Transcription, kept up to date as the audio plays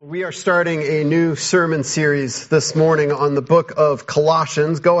We are starting a new sermon series this morning on the book of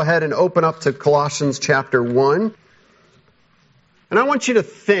Colossians. Go ahead and open up to Colossians chapter 1. And I want you to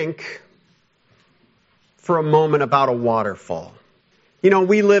think for a moment about a waterfall. You know,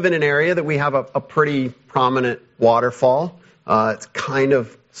 we live in an area that we have a pretty prominent waterfall. It's kind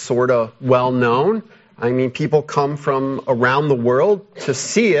of, sort of well known. I mean, people come from around the world to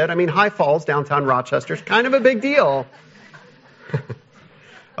see it. I mean, High Falls, downtown Rochester, is kind of a big deal.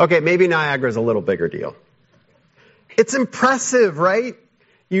 Okay, maybe Niagara's a little bigger deal. It's impressive, right?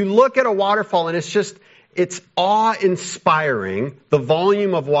 You look at a waterfall and it's awe-inspiring, the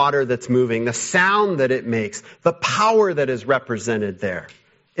volume of water that's moving, the sound that it makes, the power that is represented there.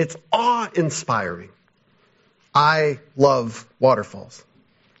 It's awe-inspiring. I love waterfalls.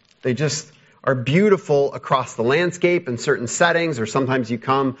 They just are beautiful across the landscape in certain settings, or sometimes you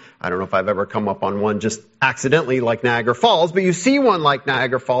come, I don't know if I've ever come up on one just accidentally like Niagara Falls, but you see one like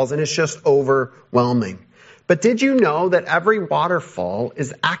Niagara Falls and it's just overwhelming. But did you know that every waterfall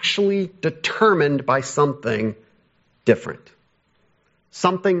is actually determined by something different?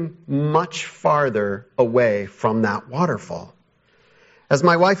 Something much farther away from that waterfall. As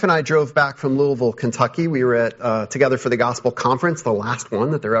my wife and I drove back from Louisville, Kentucky, we were at Together for the Gospel conference, the last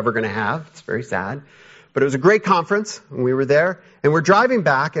one that they're ever going to have. It's very sad. But it was a great conference, and we were there. And we're driving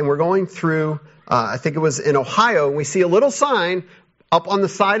back, and we're going through, I think it was in Ohio, and we see a little sign up on the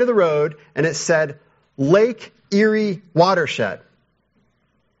side of the road, and it said, Lake Erie Watershed.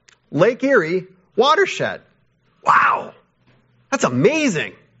 Lake Erie Watershed. Wow. That's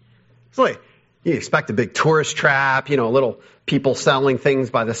amazing. It's like, you expect a big tourist trap, little people selling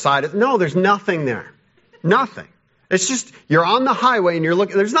things by the side. No, there's nothing there. Nothing. It's just, you're on the highway and you're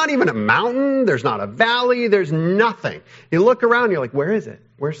looking, there's not even a mountain, there's not a valley, there's nothing. You look around and you're like, where is it?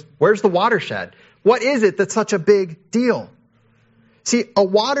 Where's the watershed? What is it that's such a big deal? See, a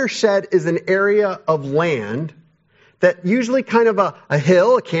watershed is an area of land that usually kind of a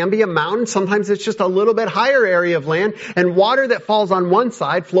hill, it can be a mountain, sometimes it's just a little bit higher area of land, and water that falls on one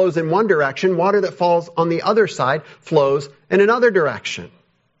side flows in one direction, water that falls on the other side flows in another direction.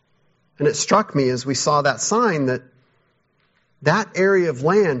 And it struck me as we saw that sign that area of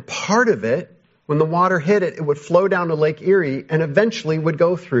land, part of it, when the water hit it, it would flow down to Lake Erie and eventually would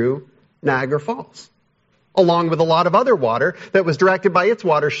go through Niagara Falls, along with a lot of other water that was directed by its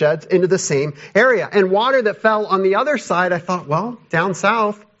watersheds into the same area. And water that fell on the other side, I thought, well, down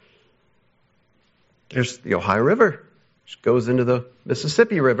south, there's the Ohio River, which goes into the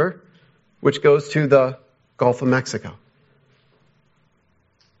Mississippi River, which goes to the Gulf of Mexico.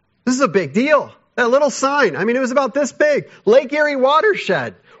 This is a big deal. That little sign, it was about this big. Lake Erie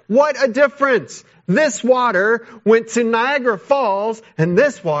Watershed. What a difference. This water went to Niagara Falls, and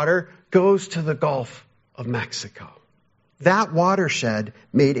this water goes to the Gulf of Mexico. That watershed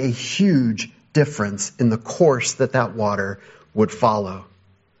made a huge difference in the course that water would follow.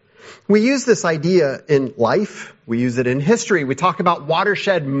 We use this idea in life. We use it in history. We talk about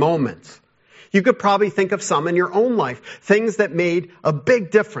watershed moments. You could probably think of some in your own life, things that made a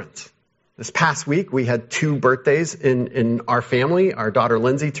big difference. This past week, we had 2 birthdays in our family. Our daughter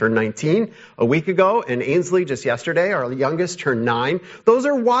Lindsay turned 19 a week ago, and Ainsley just yesterday, our youngest, turned 9. Those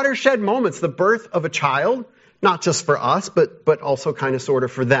are watershed moments, the birth of a child, not just for us, but also kind of sort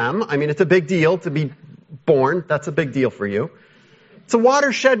of for them. It's a big deal to be born. That's a big deal for you. It's a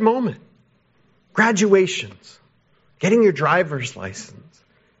watershed moment. Graduations, getting your driver's license,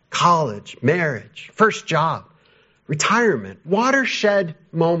 college, marriage, first job, retirement, watershed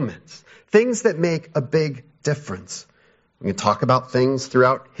moments. Things that make a big difference. We can talk about things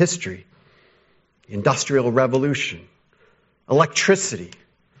throughout history. The Industrial Revolution. Electricity.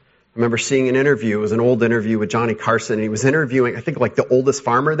 I remember seeing an interview. It was an old interview with Johnny Carson. And he was interviewing, I think, like the oldest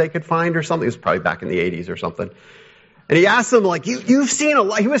farmer they could find or something. It was probably back in the 80s or something. And he asked them, you've seen a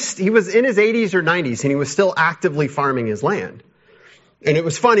lot. He was in his 80s or 90s, and he was still actively farming his land. And it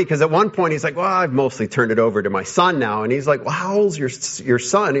was funny because at one point he's like, well, I've mostly turned it over to my son now. And he's like, well, how old's your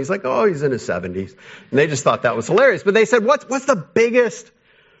son? He's like, oh, he's in his 70s. And they just thought that was hilarious. But they said, what's the biggest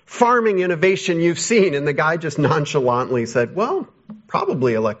farming innovation you've seen? And the guy just nonchalantly said, well,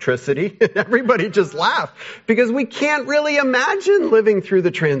 probably electricity. And everybody just laughed because we can't really imagine living through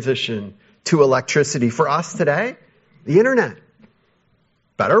the transition to electricity. For us today, the internet.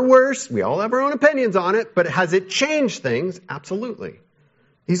 Better or worse, we all have our own opinions on it, but has it changed things? Absolutely.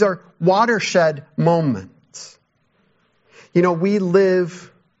 These are watershed moments. We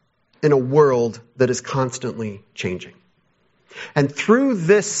live in a world that is constantly changing. And through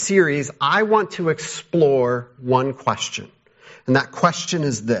this series, I want to explore one question. And that question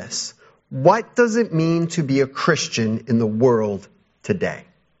is this: what does it mean to be a Christian in the world today?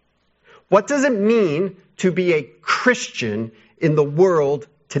 What does it mean to be a Christian in the world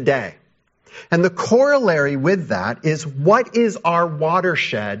today? And the corollary with that is, what is our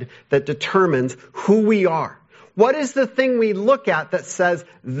watershed that determines who we are? What is the thing we look at that says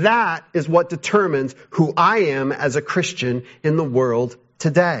that is what determines who I am as a Christian in the world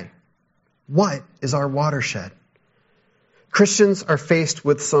today? What is our watershed? Christians are faced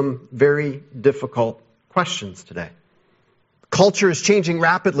with some very difficult questions today. Culture is changing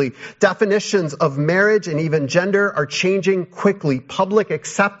rapidly. Definitions of marriage and even gender are changing quickly. Public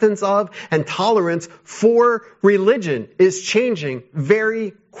acceptance of and tolerance for religion is changing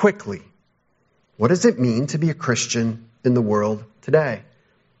very quickly. What does it mean to be a Christian in the world today?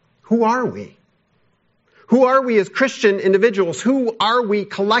 Who are we? Who are we as Christian individuals? Who are we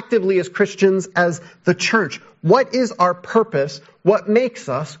collectively as Christians, as the church? What is our purpose? What makes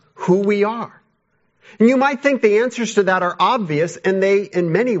us who we are? And you might think the answers to that are obvious, and they,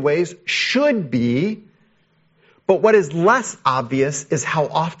 in many ways, should be. But what is less obvious is how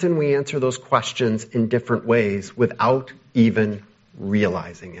often we answer those questions in different ways without even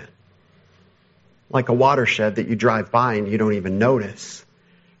realizing it. Like a watershed that you drive by and you don't even notice.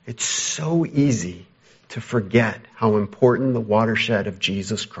 It's so easy to forget how important the watershed of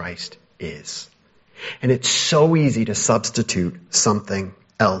Jesus Christ is. And it's so easy to substitute something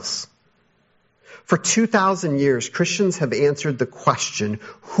else. For 2,000 years, Christians have answered the question,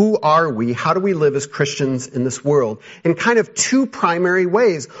 who are we? How do we live as Christians in this world? In kind of two primary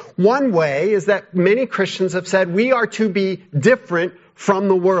ways. One way is that many Christians have said we are to be different from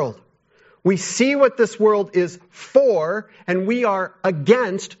the world. We see what this world is for, and we are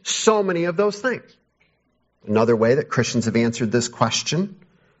against so many of those things. Another way that Christians have answered this question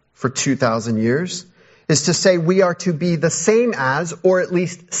for 2,000 years is to say we are to be the same as, or at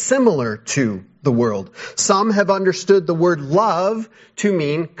least similar to, the world. Some have understood the word love to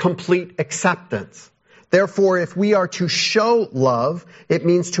mean complete acceptance. Therefore, if we are to show love, it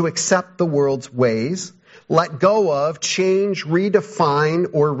means to accept the world's ways, let go of, change,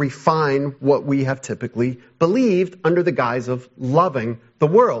 redefine, or refine what we have typically believed under the guise of loving the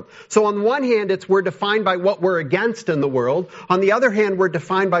world. So on the one hand, we're defined by what we're against in the world. On the other hand, we're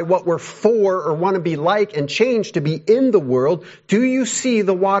defined by what we're for or want to be like and change to be in the world. Do you see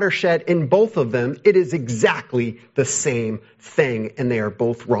the watershed in both of them? It is exactly the same thing, and they are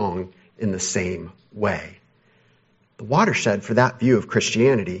both wrong in the same way. The watershed for that view of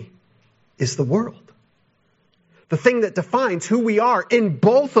Christianity is the world. The thing that defines who we are in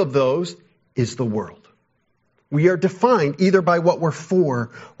both of those is the world. We are defined either by what we're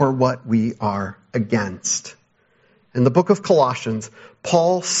for or what we are against. In the book of Colossians,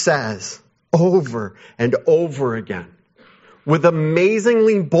 Paul says over and over again, with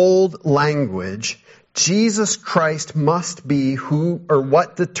amazingly bold language, Jesus Christ must be who or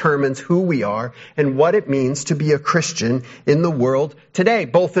what determines who we are and what it means to be a Christian in the world today,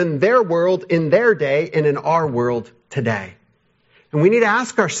 both in their world, in their day, and in our world today. And we need to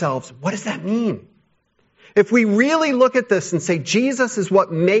ask ourselves, what does that mean? If we really look at this and say Jesus is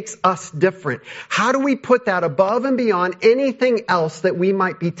what makes us different, how do we put that above and beyond anything else that we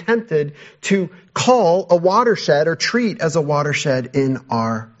might be tempted to call a watershed or treat as a watershed in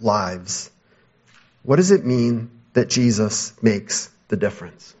our lives? What does it mean that Jesus makes the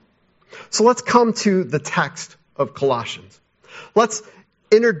difference? So let's come to the text of Colossians. Let's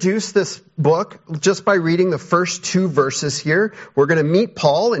introduce this book just by reading the first two verses here. We're going to meet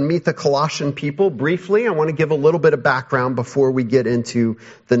Paul and meet the Colossian people briefly. I want to give a little bit of background before we get into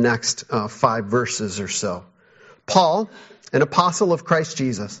the next 5 verses or so. Paul, an apostle of Christ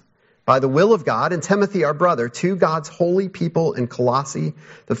Jesus, by the will of God, and Timothy, our brother, to God's holy people in Colossae,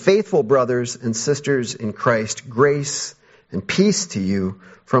 the faithful brothers and sisters in Christ, grace and peace to you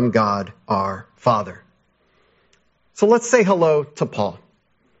from God our Father. So let's say hello to Paul.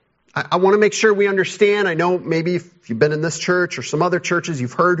 I want to make sure we understand. I know maybe if you've been in this church or some other churches,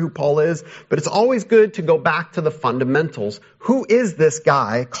 you've heard who Paul is, but it's always good to go back to the fundamentals. Who is this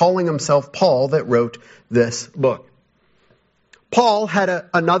guy calling himself Paul that wrote this book? Paul had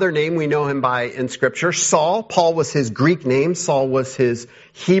another name we know him by in Scripture, Saul. Paul was his Greek name. Saul was his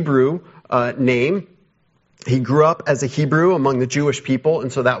Hebrew name. He grew up as a Hebrew among the Jewish people,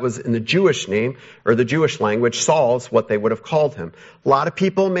 and so that was in the Jewish name, or the Jewish language. Saul is what they would have called him. A lot of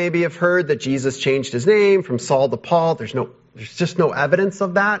people maybe have heard that Jesus changed his name from Saul to Paul. There's just no evidence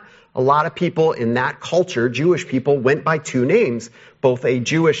of that. A lot of people in that culture, Jewish people, went by two names, both a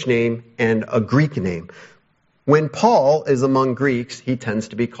Jewish name and a Greek name. When Paul is among Greeks, he tends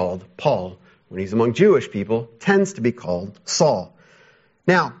to be called Paul. When he's among Jewish people, tends to be called Saul.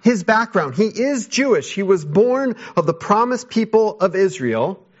 Now, his background, he is Jewish. He was born of the promised people of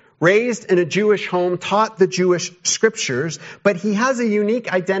Israel, raised in a Jewish home, taught the Jewish scriptures, but he has a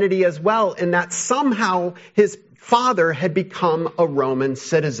unique identity as well in that somehow his father had become a Roman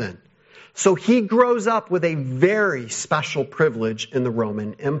citizen. So he grows up with a very special privilege in the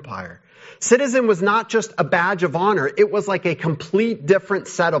Roman Empire. Citizen was not just a badge of honor, it was like a complete different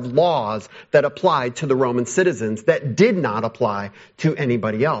set of laws that applied to the Roman citizens that did not apply to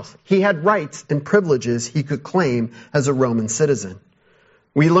anybody else. He had rights and privileges he could claim as a Roman citizen.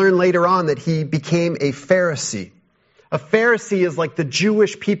 We learn later on that he became a Pharisee. A Pharisee is like the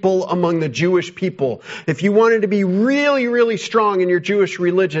Jewish people among the Jewish people. If you wanted to be really, really strong in your Jewish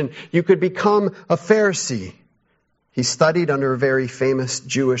religion, you could become a Pharisee. He studied under a very famous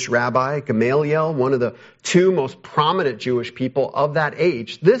Jewish rabbi, Gamaliel, one of the two most prominent Jewish people of that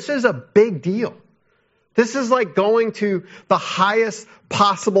age. This is a big deal. This is like going to the highest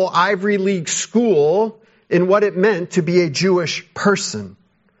possible Ivy League school in what it meant to be a Jewish person.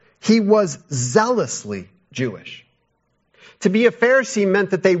 He was zealously Jewish. To be a Pharisee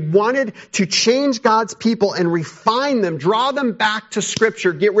meant that they wanted to change God's people and refine them, draw them back to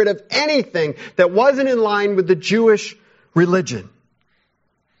Scripture, get rid of anything that wasn't in line with the Jewish religion.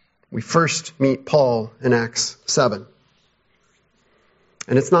 We first meet Paul in Acts 7.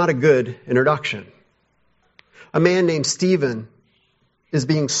 And it's not a good introduction. A man named Stephen is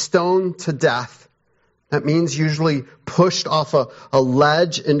being stoned to death. That means usually pushed off a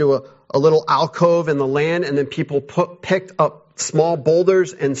ledge into a little alcove in the land, and then people picked up small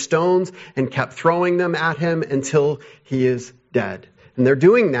boulders and stones and kept throwing them at him until he is dead. And they're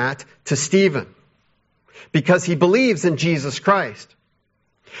doing that to Stephen because he believes in Jesus Christ.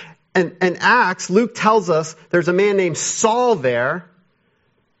 And Acts, Luke tells us there's a man named Saul there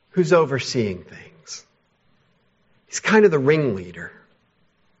who's overseeing things. He's kind of the ringleader.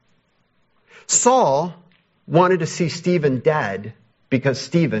 Saul wanted to see Stephen dead because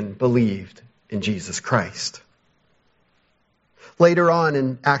Stephen believed in Jesus Christ. Later on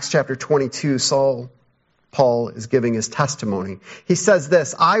in Acts chapter 22, Paul is giving his testimony. He says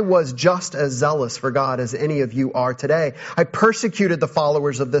this, "I was just as zealous for God as any of you are today. I persecuted the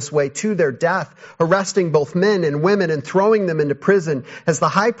followers of this way to their death, arresting both men and women and throwing them into prison, as the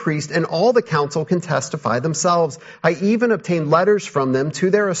high priest and all the council can testify themselves. I even obtained letters from them to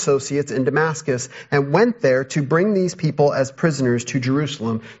their associates in Damascus and went there to bring these people as prisoners to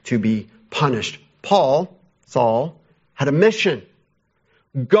Jerusalem to be punished." Saul, had a mission.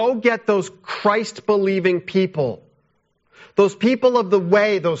 Go get those Christ-believing people. Those people of the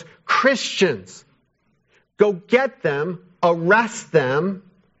way, those Christians. Go get them, arrest them,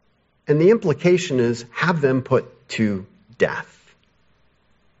 and the implication is have them put to death.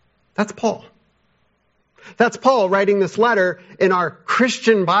 That's Paul. That's Paul writing this letter in our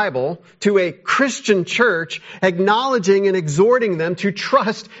Christian Bible to a Christian church, acknowledging and exhorting them to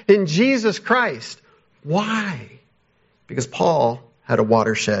trust in Jesus Christ. Why? Because Paul had a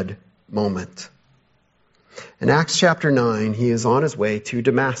watershed moment. In Acts chapter 9, he is on his way to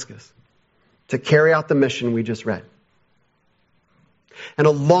Damascus to carry out the mission we just read. And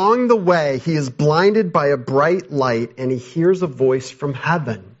along the way, he is blinded by a bright light and he hears a voice from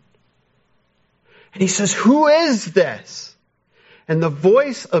heaven. And he says, "Who is this?" And the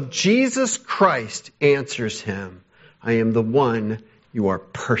voice of Jesus Christ answers him, "I am the one you are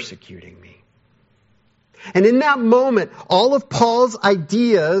persecuting me." And in that moment, all of Paul's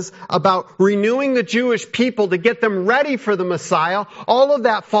ideas about renewing the Jewish people to get them ready for the Messiah, all of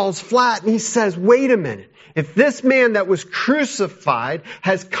that falls flat. And he says, wait a minute. If this man that was crucified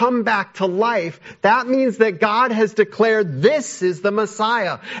has come back to life, that means that God has declared this is the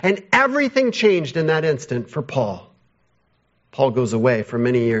Messiah. And everything changed in that instant for Paul. Paul goes away for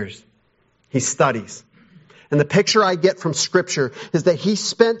many years. He studies. And the picture I get from Scripture is that he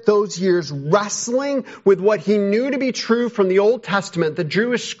spent those years wrestling with what he knew to be true from the Old Testament, the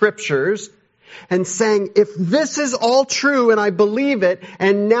Jewish Scriptures, and saying, if this is all true and I believe it,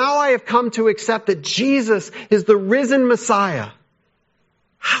 and now I have come to accept that Jesus is the risen Messiah,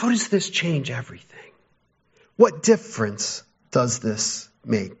 how does this change everything? What difference does this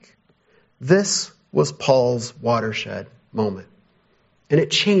make? This was Paul's watershed moment, and it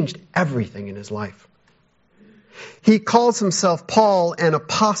changed everything in his life. He calls himself Paul, an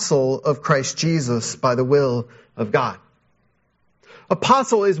apostle of Christ Jesus by the will of God.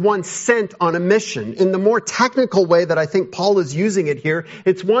 Apostle is one sent on a mission. In the more technical way that I think Paul is using it here,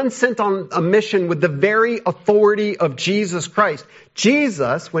 it's one sent on a mission with the very authority of Jesus Christ.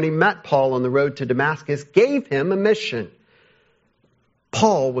 Jesus, when he met Paul on the road to Damascus, gave him a mission.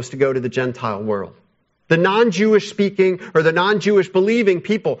 Paul was to go to the Gentile world. the non-Jewish speaking or the non-Jewish believing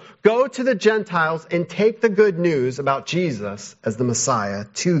people, go to the Gentiles and take the good news about Jesus as the Messiah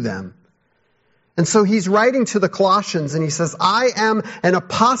to them. And so he's writing to the Colossians and he says, I am an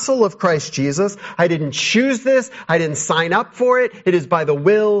apostle of Christ Jesus. I didn't choose this. I didn't sign up for it. It is by the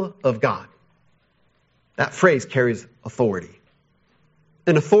will of God. That phrase carries authority.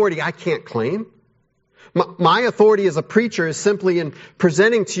 An authority I can't claim. My authority as a preacher is simply in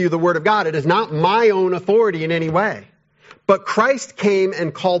presenting to you the Word of God. It is not my own authority in any way. But Christ came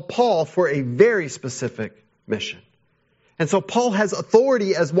and called Paul for a very specific mission. And so Paul has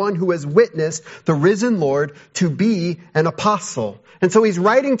authority as one who has witnessed the risen Lord to be an apostle. And so he's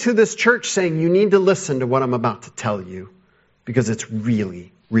writing to this church saying, you need to listen to what I'm about to tell you because it's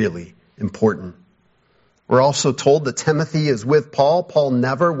really, really important. We're also told that Timothy is with Paul. Paul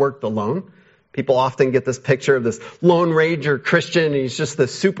never worked alone. People often get this picture of this Lone Ranger Christian, and he's just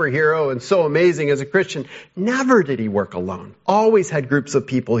this superhero and so amazing as a Christian. Never did he work alone. Always had groups of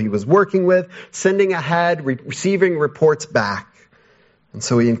people he was working with, sending ahead, receiving reports back. And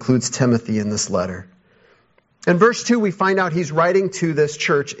so he includes Timothy in this letter. In verse 2, we find out he's writing to this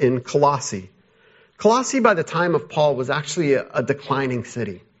church in Colossae. Colossae, by the time of Paul, was actually a declining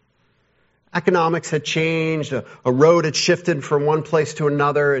city. Economics had changed, a road had shifted from one place to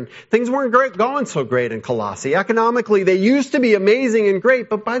another, and things weren't going so great in Colossae. Economically, they used to be amazing and great,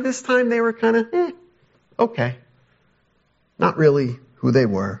 but by this time they were kind of, okay. Not really who they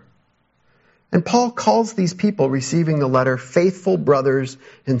were. And Paul calls these people receiving the letter faithful brothers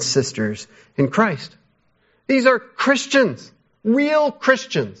and sisters in Christ. These are Christians, real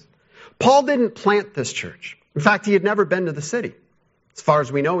Christians. Paul didn't plant this church. In fact, he had never been to the city. As far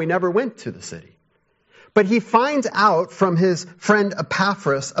as we know, he never went to the city. But he finds out from his friend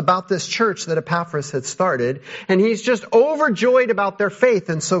Epaphras about this church that Epaphras had started, and he's just overjoyed about their faith,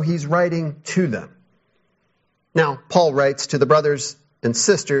 and so he's writing to them. Now, Paul writes to the brothers and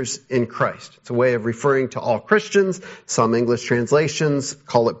sisters in Christ. It's a way of referring to all Christians. Some English translations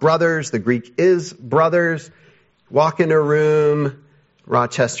call it brothers. The Greek is brothers. Walk into a room,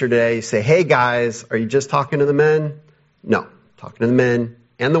 Rochester today, you say, hey guys, are you just talking to the men? No. Talking to the men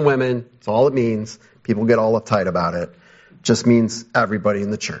and the women. That's all it means. People get all uptight about it. It just means everybody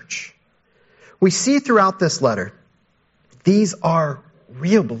in the church. We see throughout this letter, these are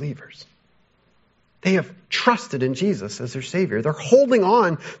real believers. They have trusted in Jesus as their Savior. They're holding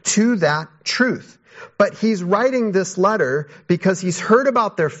on to that truth. But he's writing this letter because he's heard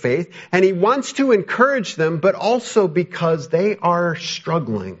about their faith and he wants to encourage them, but also because they are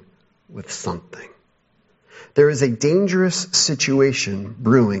struggling with something. There is a dangerous situation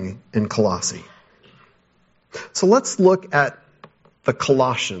brewing in Colossae. So let's look at the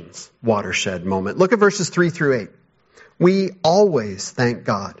Colossians watershed moment. Look at verses 3 through 8. We always thank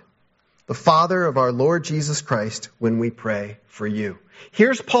God, the Father of our Lord Jesus Christ, when we pray for you.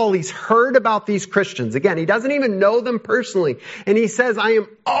 Here's Paul. He's heard about these Christians. Again, he doesn't even know them personally. And he says, I am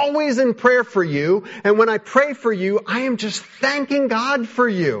always in prayer for you. And when I pray for you, I am just thanking God for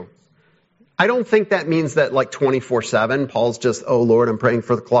you. I don't think that means that like 24/7, Paul's just, oh Lord, I'm praying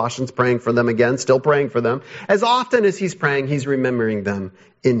for the Colossians, praying for them again, still praying for them. As often as he's praying, he's remembering them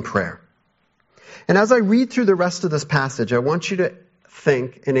in prayer. And as I read through the rest of this passage, I want you to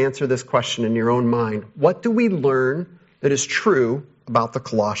think and answer this question in your own mind. What do we learn that is true about the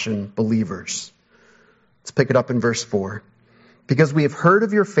Colossian believers? Let's pick it up in verse 4. Because we have heard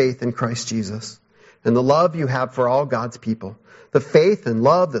of your faith in Christ Jesus and the love you have for all God's people, the faith and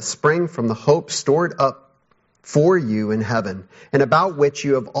love that spring from the hope stored up for you in heaven, and about which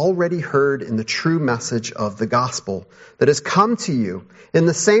you have already heard in the true message of the gospel that has come to you. In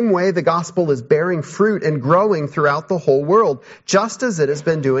the same way, the gospel is bearing fruit and growing throughout the whole world, just as it has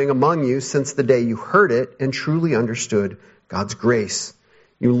been doing among you since the day you heard it and truly understood God's grace.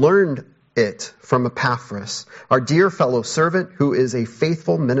 You learned it from Epaphras, our dear fellow servant, who is a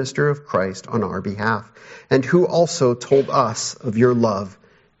faithful minister of Christ on our behalf, and who also told us of your love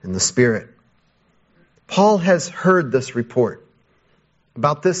in the Spirit. Paul has heard this report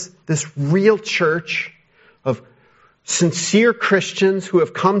about this real church of sincere Christians who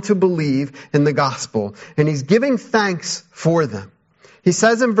have come to believe in the gospel, and he's giving thanks for them. He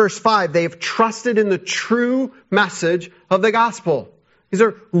says in verse 5, they have trusted in the true message of the gospel. These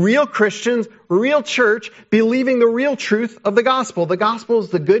are real Christians, real church, believing the real truth of the gospel. The gospel is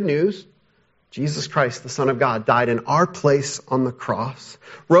the good news. Jesus Christ, the Son of God, died in our place on the cross,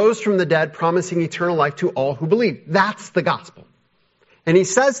 rose from the dead, promising eternal life to all who believe. That's the gospel. And he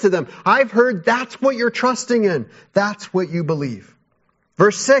says to them, I've heard that's what you're trusting in. That's what you believe.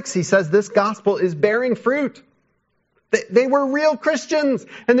 Verse 6, he says this gospel is bearing fruit. They were real Christians,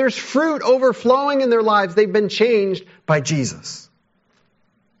 and there's fruit overflowing in their lives. They've been changed by Jesus.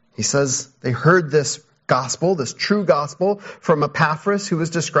 He says they heard this gospel, this true gospel, from Epaphras, who was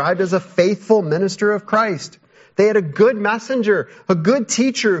described as a faithful minister of Christ. They had a good messenger, a good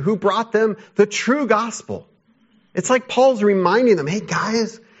teacher who brought them the true gospel. It's like Paul's reminding them, hey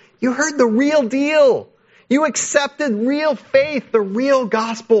guys, you heard the real deal. You accepted real faith, the real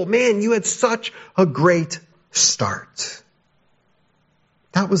gospel. Man, you had such a great start.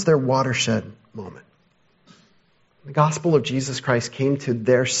 That was their watershed moment. The gospel of Jesus Christ came to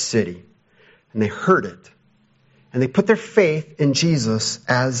their city, and they heard it. And they put their faith in Jesus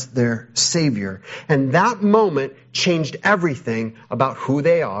as their Savior. And that moment changed everything about who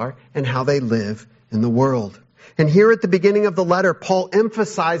they are and how they live in the world. And here at the beginning of the letter, Paul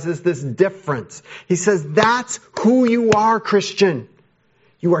emphasizes this difference. He says, that's who you are, Christian.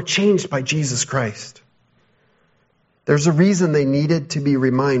 You are changed by Jesus Christ. There's a reason they needed to be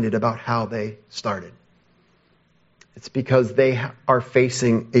reminded about how they started. It's because they are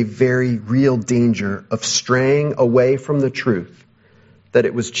facing a very real danger of straying away from the truth that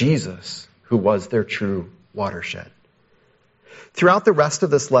it was Jesus who was their true watershed. Throughout the rest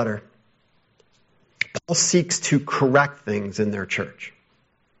of this letter, Paul seeks to correct things in their church.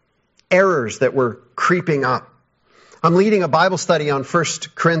 Errors that were creeping up. I'm leading a Bible study on 1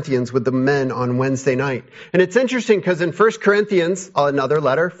 Corinthians with the men on Wednesday night. And it's interesting because in 1 Corinthians, another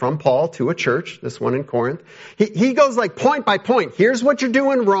letter from Paul to a church, this one in Corinth, he goes like point by point. Here's what you're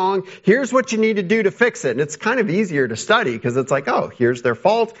doing wrong. Here's what you need to do to fix it. And it's kind of easier to study because it's like, oh, here's their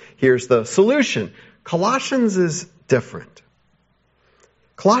fault. Here's the solution. Colossians is different.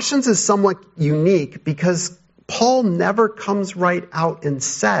 Colossians is somewhat unique because Paul never comes right out and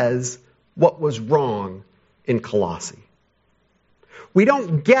says what was wrong in Colossae. We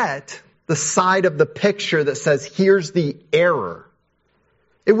don't get the side of the picture that says, here's the error.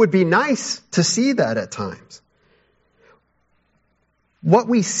 It would be nice to see that at times. What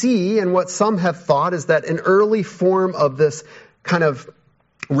we see and what some have thought is that an early form of this kind of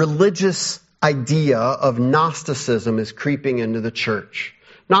religious idea of Gnosticism is creeping into the church.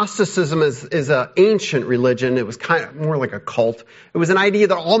 Gnosticism is an ancient religion. It was kind of more like a cult. It was an idea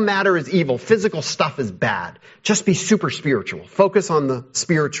that all matter is evil. Physical stuff is bad. Just be super spiritual. Focus on the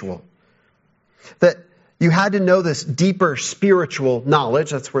spiritual. That you had to know this deeper spiritual knowledge.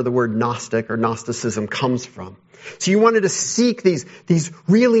 That's where the word Gnostic or Gnosticism comes from. So you wanted to seek these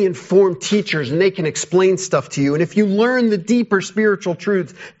really informed teachers, and they can explain stuff to you. And if you learn the deeper spiritual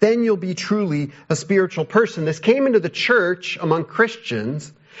truths, then you'll be truly a spiritual person. This came into the church among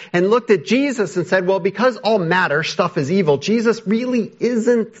Christians and looked at Jesus and said, well, because all matter, stuff is evil, Jesus really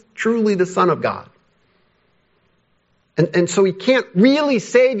isn't truly the Son of God. And so he can't really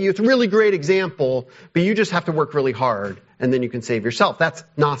save you. It's a really great example, but you just have to work really hard, and then you can save yourself. That's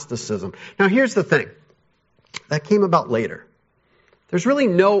Gnosticism. Now, here's the thing. That came about later. There's really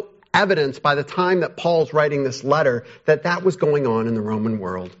no evidence by the time that Paul's writing this letter that that was going on in the Roman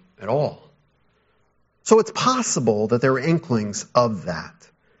world at all. So it's possible that there were inklings of that.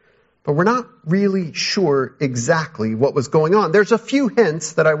 But we're not really sure exactly what was going on. There's a few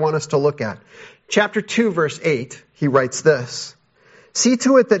hints that I want us to look at. Chapter 2, verse 8, he writes this. See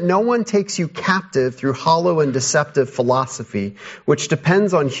to it that no one takes you captive through hollow and deceptive philosophy, which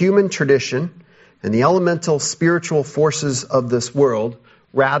depends on human tradition and the elemental spiritual forces of this world,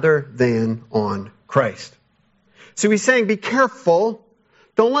 rather than on Christ. So he's saying, be careful.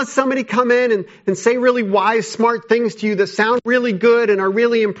 Don't let somebody come in and say really wise, smart things to you that sound really good and are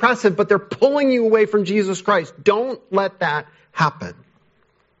really impressive, but they're pulling you away from Jesus Christ. Don't let that happen.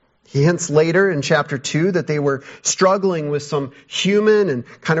 He hints later in chapter 2 that they were struggling with some human and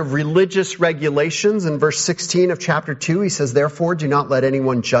kind of religious regulations. In verse 16 of chapter 2, he says, therefore, do not let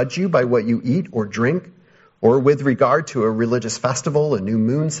anyone judge you by what you eat or drink, or with regard to a religious festival, a new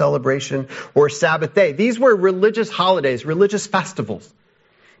moon celebration, or a Sabbath day. These were religious holidays, religious festivals.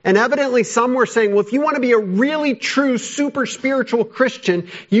 And evidently some were saying, well, if you want to be a really true, super spiritual Christian,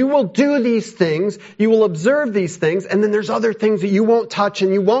 you will do these things, you will observe these things, and then there's other things that you won't touch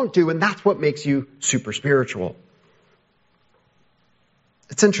and you won't do, and that's what makes you super spiritual.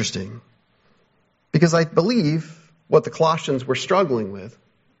 It's interesting, because I believe what the Colossians were struggling with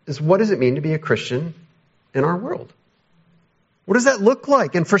is, what does it mean to be a Christian in our world? What does that look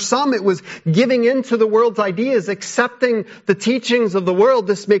like? And for some, it was giving in to the world's ideas, accepting the teachings of the world.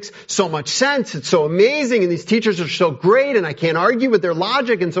 This makes so much sense. It's so amazing. And these teachers are so great. And I can't argue with their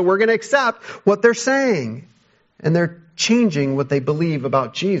logic. And so we're going to accept what they're saying. And they're changing what they believe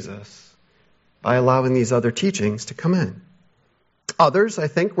about Jesus by allowing these other teachings to come in. Others, I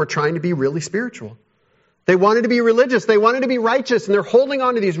think, were trying to be really spiritual. They wanted to be religious. They wanted to be righteous. And they're holding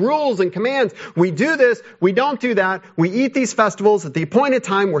on to these rules and commands. We do this. We don't do that. We eat these festivals at the appointed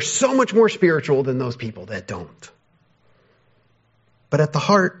time. We're so much more spiritual than those people that don't. But at the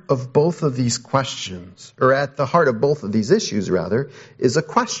heart of both of these questions, or at the heart of both of these issues, rather, is a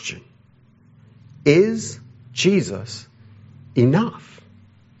question. Is Jesus enough?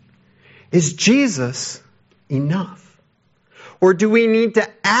 Is Jesus enough? Or do we need to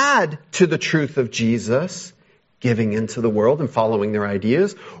add to the truth of Jesus, giving into the world and following their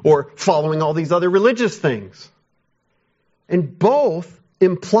ideas, or following all these other religious things? And both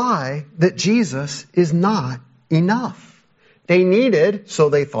imply that Jesus is not enough. They needed, so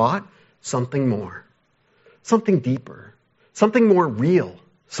they thought, something more, something deeper, something more real,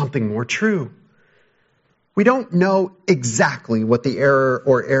 something more true. We don't know exactly what the error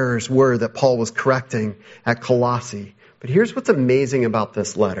or errors were that Paul was correcting at Colossae. But here's what's amazing about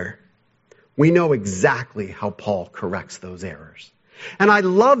this letter. We know exactly how Paul corrects those errors. And I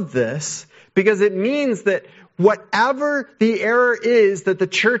love this because it means that whatever the error is that the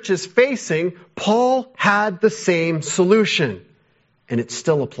church is facing, Paul had the same solution. And it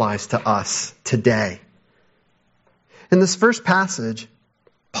still applies to us today. In this first passage,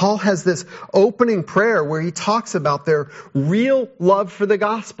 Paul has this opening prayer where he talks about their real love for the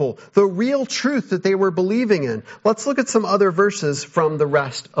gospel, the real truth that they were believing in. Let's look at some other verses from the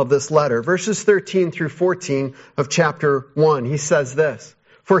rest of this letter. Verses 13 through 14 of chapter 1. He says this,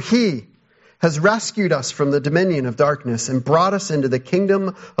 "For he has rescued us from the dominion of darkness and brought us into the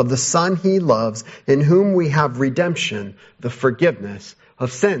kingdom of the Son he loves, in whom we have redemption, the forgiveness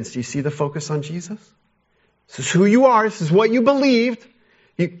of sins." Do you see the focus on Jesus? This is who you are. This is what you believed.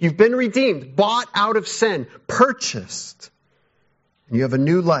 You've been redeemed, bought out of sin, purchased. And you have a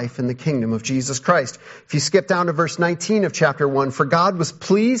new life in the kingdom of Jesus Christ. If you skip down to verse 19 of chapter 1, "For God was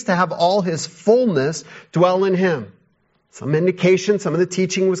pleased to have all his fullness dwell in him." Some indication, some of the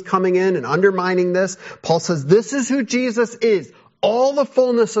teaching was coming in and undermining this. Paul says, this is who Jesus is. All the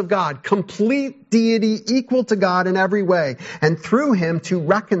fullness of God, complete deity, equal to God in every way, and through him to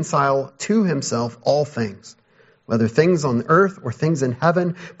reconcile to himself all things, whether things on earth or things in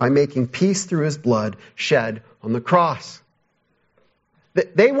heaven, by making peace through his blood shed on the cross.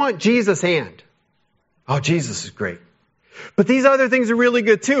 They want Jesus and. Oh, Jesus is great. But these other things are really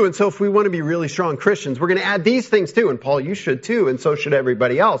good too. And so if we want to be really strong Christians, we're going to add these things too. And Paul, you should too. And so should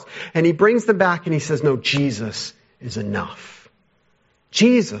everybody else. And he brings them back and he says, no, Jesus is enough.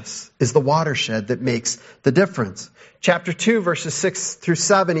 Jesus is the watershed that makes the difference. Chapter 2, verses 6 through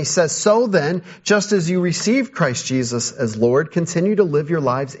 7, he says, "So then, just as you received Christ Jesus as Lord, continue to live your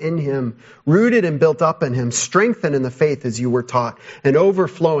lives in him, rooted and built up in him, strengthened in the faith as you were taught, and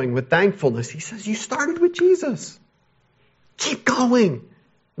overflowing with thankfulness." He says, you started with Jesus. Keep going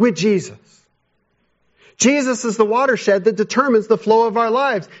with Jesus. Jesus is the watershed that determines the flow of our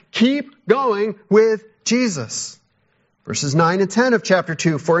lives. Keep going with Jesus. Verses 9 and 10 of chapter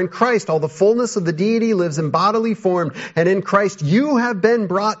 2, "For in Christ all the fullness of the deity lives in bodily form, and in Christ you have been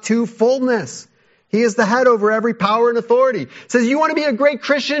brought to fullness. He is the head over every power and authority." It says, you want to be a great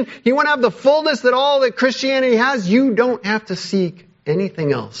Christian? You want to have the fullness that all that Christianity has? You don't have to seek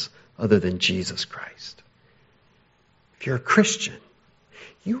anything else other than Jesus Christ. If you're a Christian,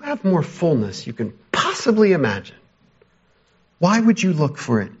 you have more fullness you can possibly imagine. Why would you look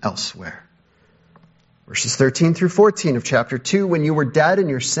for it elsewhere? Verses 13 through 14 of chapter 2, "When you were dead in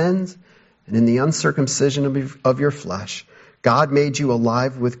your sins and in the uncircumcision of your flesh, God made you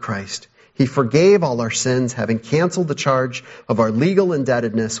alive with Christ. He forgave all our sins, having canceled the charge of our legal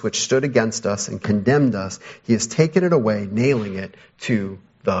indebtedness which stood against us and condemned us. He has taken it away, nailing it to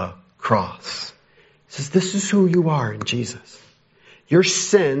the cross." He says, this is who you are in Jesus. Your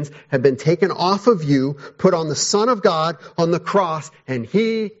sins have been taken off of you, put on the Son of God on the cross, and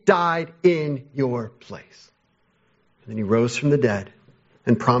he died in your place. And then he rose from the dead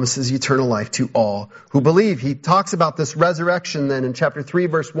and promises eternal life to all who believe. He talks about this resurrection then in chapter 3,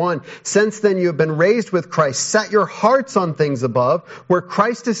 verse 1. "Since then you have been raised with Christ. Set your hearts on things above, where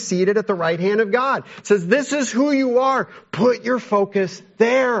Christ is seated at the right hand of God." It says, this is who you are. Put your focus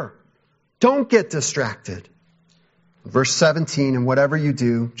there. Don't get distracted. Verse 17, "And whatever you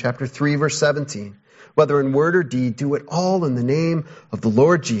do," chapter 3, verse 17, "whether in word or deed, do it all in the name of the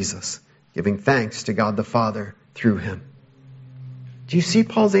Lord Jesus, giving thanks to God the Father through him." Do you see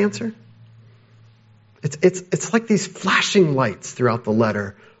Paul's answer? It's like these flashing lights throughout the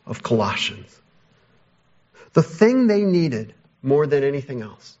letter of Colossians. The thing they needed more than anything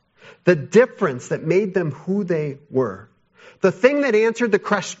else, the difference that made them who they were, the thing that answered the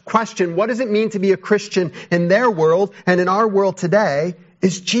question, what does it mean to be a Christian in their world and in our world today,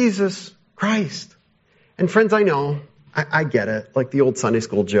 is Jesus Christ. And friends, I know, I get it, like the old Sunday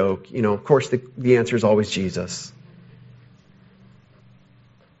school joke, of course the answer is always Jesus.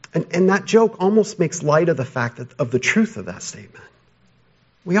 And that joke almost makes light of the fact of the truth of that statement.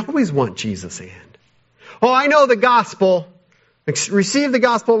 We always want Jesus' hand. Oh, I know the gospel. Received the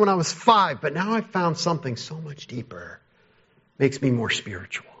gospel when I was 5, but now I've found something so much deeper. Makes me more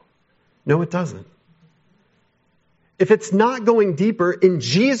spiritual. No, it doesn't. If it's not going deeper in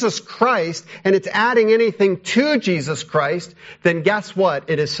Jesus Christ and it's adding anything to Jesus Christ, then guess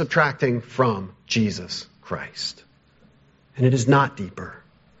what? It is subtracting from Jesus Christ. And it is not deeper.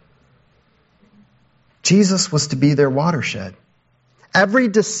 Jesus was to be their watershed. Every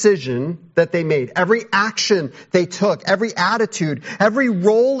decision that they made, every action they took, every attitude, every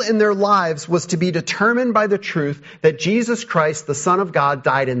role in their lives was to be determined by the truth that Jesus Christ, the Son of God,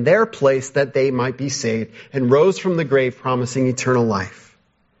 died in their place that they might be saved and rose from the grave promising eternal life.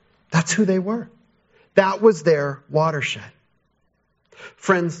 That's who they were. That was their watershed.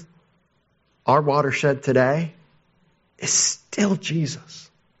 Friends, our watershed today is still Jesus.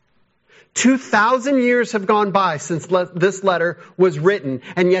 2,000 years have gone by since this letter was written,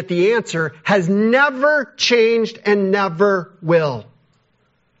 and yet the answer has never changed and never will.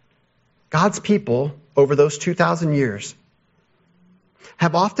 God's people, over those 2,000 years,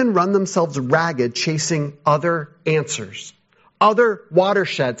 have often run themselves ragged chasing other answers, other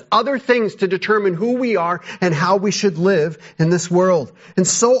watersheds, other things to determine who we are and how we should live in this world. And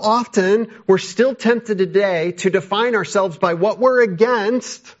so often, we're still tempted today to define ourselves by what we're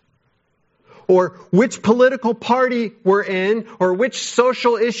against, or which political party we're in, or which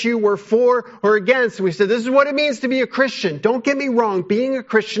social issue we're for or against. We said, this is what it means to be a Christian. Don't get me wrong, being a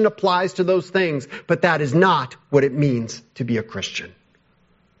Christian applies to those things, but that is not what it means to be a Christian.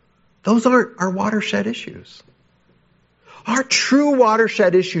 Those aren't our watershed issues. Our true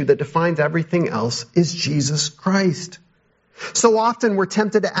watershed issue that defines everything else is Jesus Christ. So often we're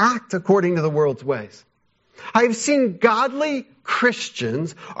tempted to act according to the world's ways. I've seen godly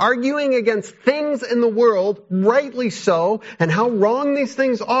Christians arguing against things in the world, rightly so, and how wrong these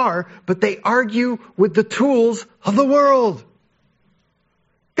things are, but they argue with the tools of the world.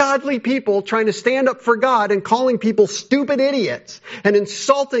 Godly people trying to stand up for God and calling people stupid idiots and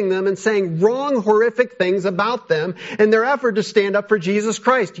insulting them and saying wrong, horrific things about them in their effort to stand up for Jesus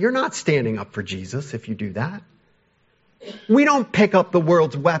Christ. You're not standing up for Jesus if you do that. We don't pick up the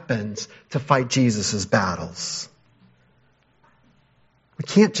world's weapons to fight Jesus' battles. We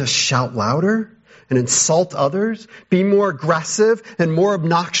can't just shout louder and insult others, be more aggressive and more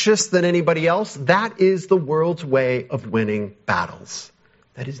obnoxious than anybody else. That is the world's way of winning battles.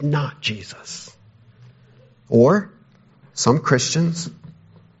 That is not Jesus. Or some Christians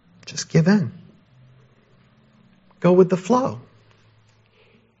just give in. Go with the flow.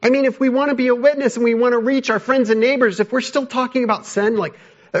 I mean, if we want to be a witness and we want to reach our friends and neighbors, if we're still talking about sin,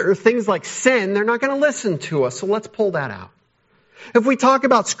 or things like sin, they're not going to listen to us. So let's pull that out. If we talk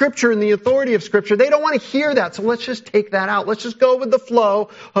about Scripture and the authority of Scripture, they don't want to hear that. So let's just take that out. Let's just go with the flow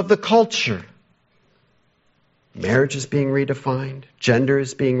of the culture. Marriage is being redefined. Gender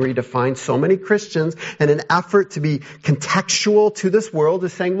is being redefined. So many Christians, in an effort to be contextual to this world,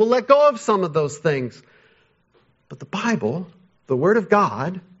 is saying, well, let go of some of those things. But the Bible, the Word of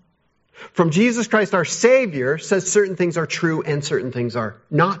God, from Jesus Christ our Savior, says certain things are true and certain things are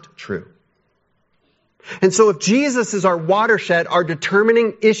not true. And so if Jesus is our watershed, our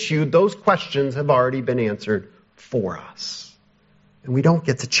determining issue, those questions have already been answered for us. And we don't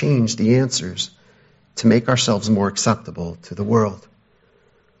get to change the answers to make ourselves more acceptable to the world.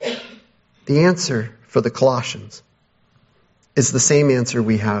 The answer for the Colossians is the same answer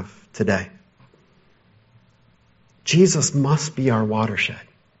we have today. Jesus must be our watershed.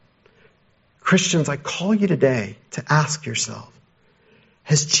 Christians, I call you today to ask yourself,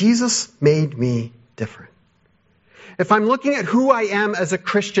 has Jesus made me different? If I'm looking at who I am as a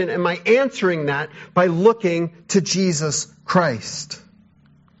Christian, am I answering that by looking to Jesus Christ?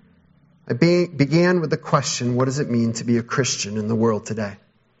 I began with the question, what does it mean to be a Christian in the world today?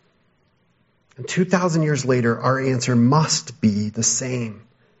 And 2,000 years later, our answer must be the same.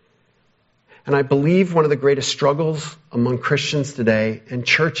 And I believe one of the greatest struggles among Christians today and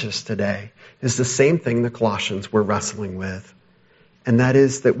churches today is the same thing the Colossians were wrestling with. And that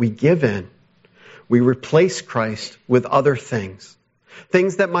is that we give in. We replace Christ with other things.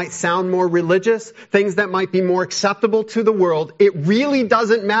 Things that might sound more religious, things that might be more acceptable to the world. It really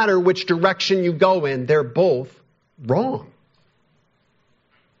doesn't matter which direction you go in. They're both wrong.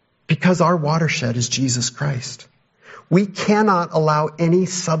 Because our watershed is Jesus Christ. We cannot allow any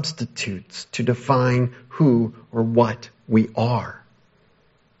substitutes to define who or what we are.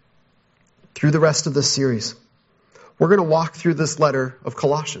 through the rest of this series, we're going to walk through this letter of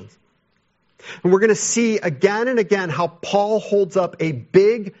Colossians. And we're going to see again and again how Paul holds up a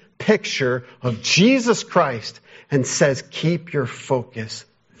big picture of Jesus Christ and says, keep your focus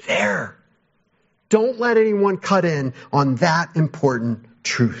there. Don't let anyone cut in on that important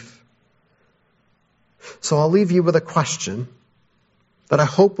truth. So I'll leave you with a question that I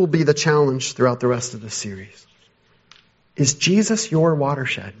hope will be the challenge throughout the rest of the series. Is Jesus your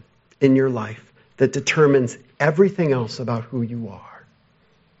watershed in your life that determines everything else about who you are?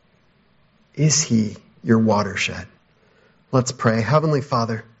 Is he your watershed? Let's pray. Heavenly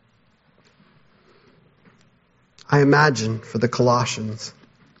Father, I imagine for the Colossians,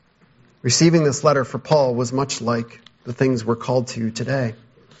 receiving this letter for Paul was much like the things we're called to today.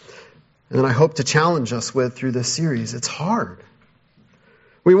 And I hope to challenge us with through this series. It's hard.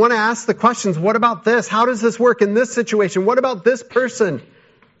 We want to ask the questions, what about this? How does this work in this situation? What about this person?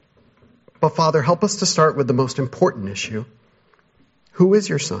 But Father, help us to start with the most important issue. Who is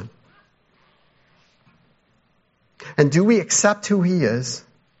your Son? And do we accept who he is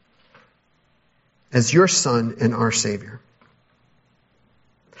as your Son and our Savior?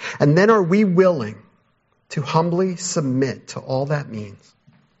 And then are we willing to humbly submit to all that means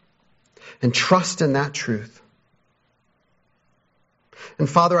and trust in that truth? And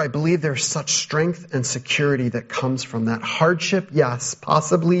Father, I believe there's such strength and security that comes from that. Hardship, yes,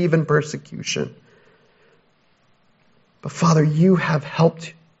 possibly even persecution. But Father, you have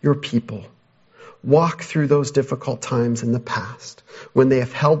helped your people walk through those difficult times in the past when they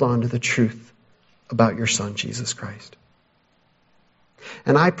have held on to the truth about your Son, Jesus Christ.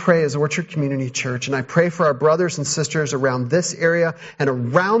 And I pray as Orchard Community Church, and I pray for our brothers and sisters around this area and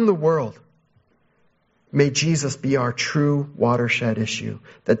around the world, may Jesus be our true watershed issue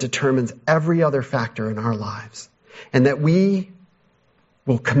that determines every other factor in our lives, and that we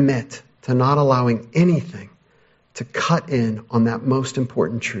will commit to not allowing anything to cut in on that most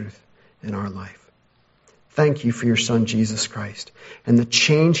important truth in our life. Thank you for your Son, Jesus Christ, and the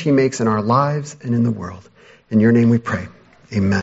change he makes in our lives and in the world. In your name we pray. Amen.